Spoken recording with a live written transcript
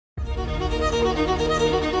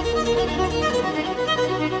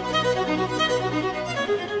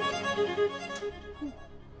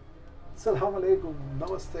Assalamu alaikum,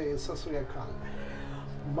 namaste, sasriyakal.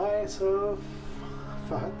 Myself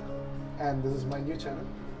Fahad, and this is my new channel,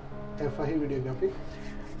 Fahi Videography.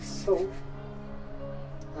 So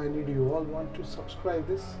I need you all want to subscribe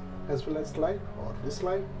this as well as like or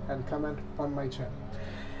dislike and comment on my channel.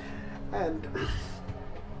 And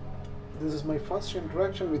this is my first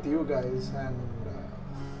interaction with you guys, and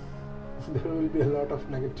there will be a lot of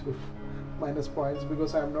negative minus points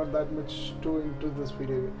because I am not that much too into this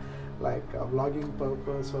video, like a vlogging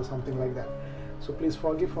purpose or something like that. So please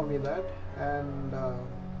forgive for me that. And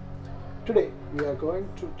today we are going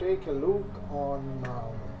to take a look on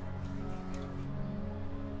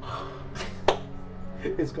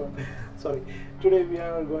it's gone. Sorry. Today we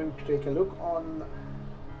are going to take a look on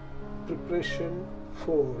preparation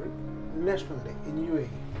for National Day in UAE,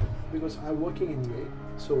 because I'm working in UAE,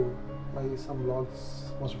 so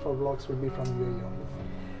most of our vlogs will be from UAE only.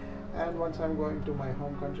 And once I'm going to my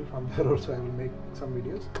home country, from there also I will make some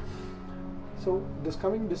videos. So this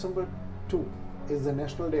coming December 2 is the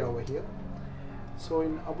National Day over here. So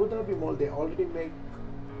in Abu Dhabi Mall they already make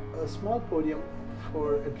a small podium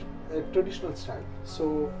for a traditional style.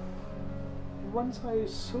 So once I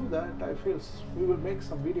saw that, I feel we will make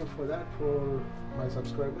some video for that for my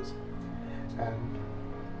subscribers. And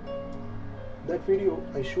that video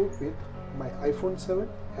I shoot with my iPhone 7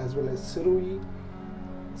 as well as Sirui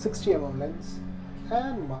 60mm lens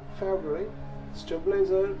and my favorite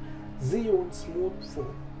stabilizer ZHIYUN Smooth 4.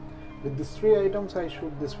 With these three items I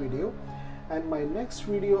shoot this video, and my next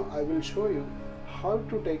video I will show you how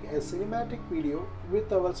to take a cinematic video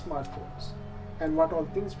with our smartphones and what all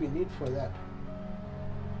things we need for that.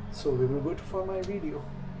 So we will go for my video,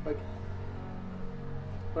 but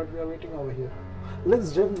we are waiting over here.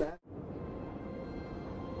 Let's jump that.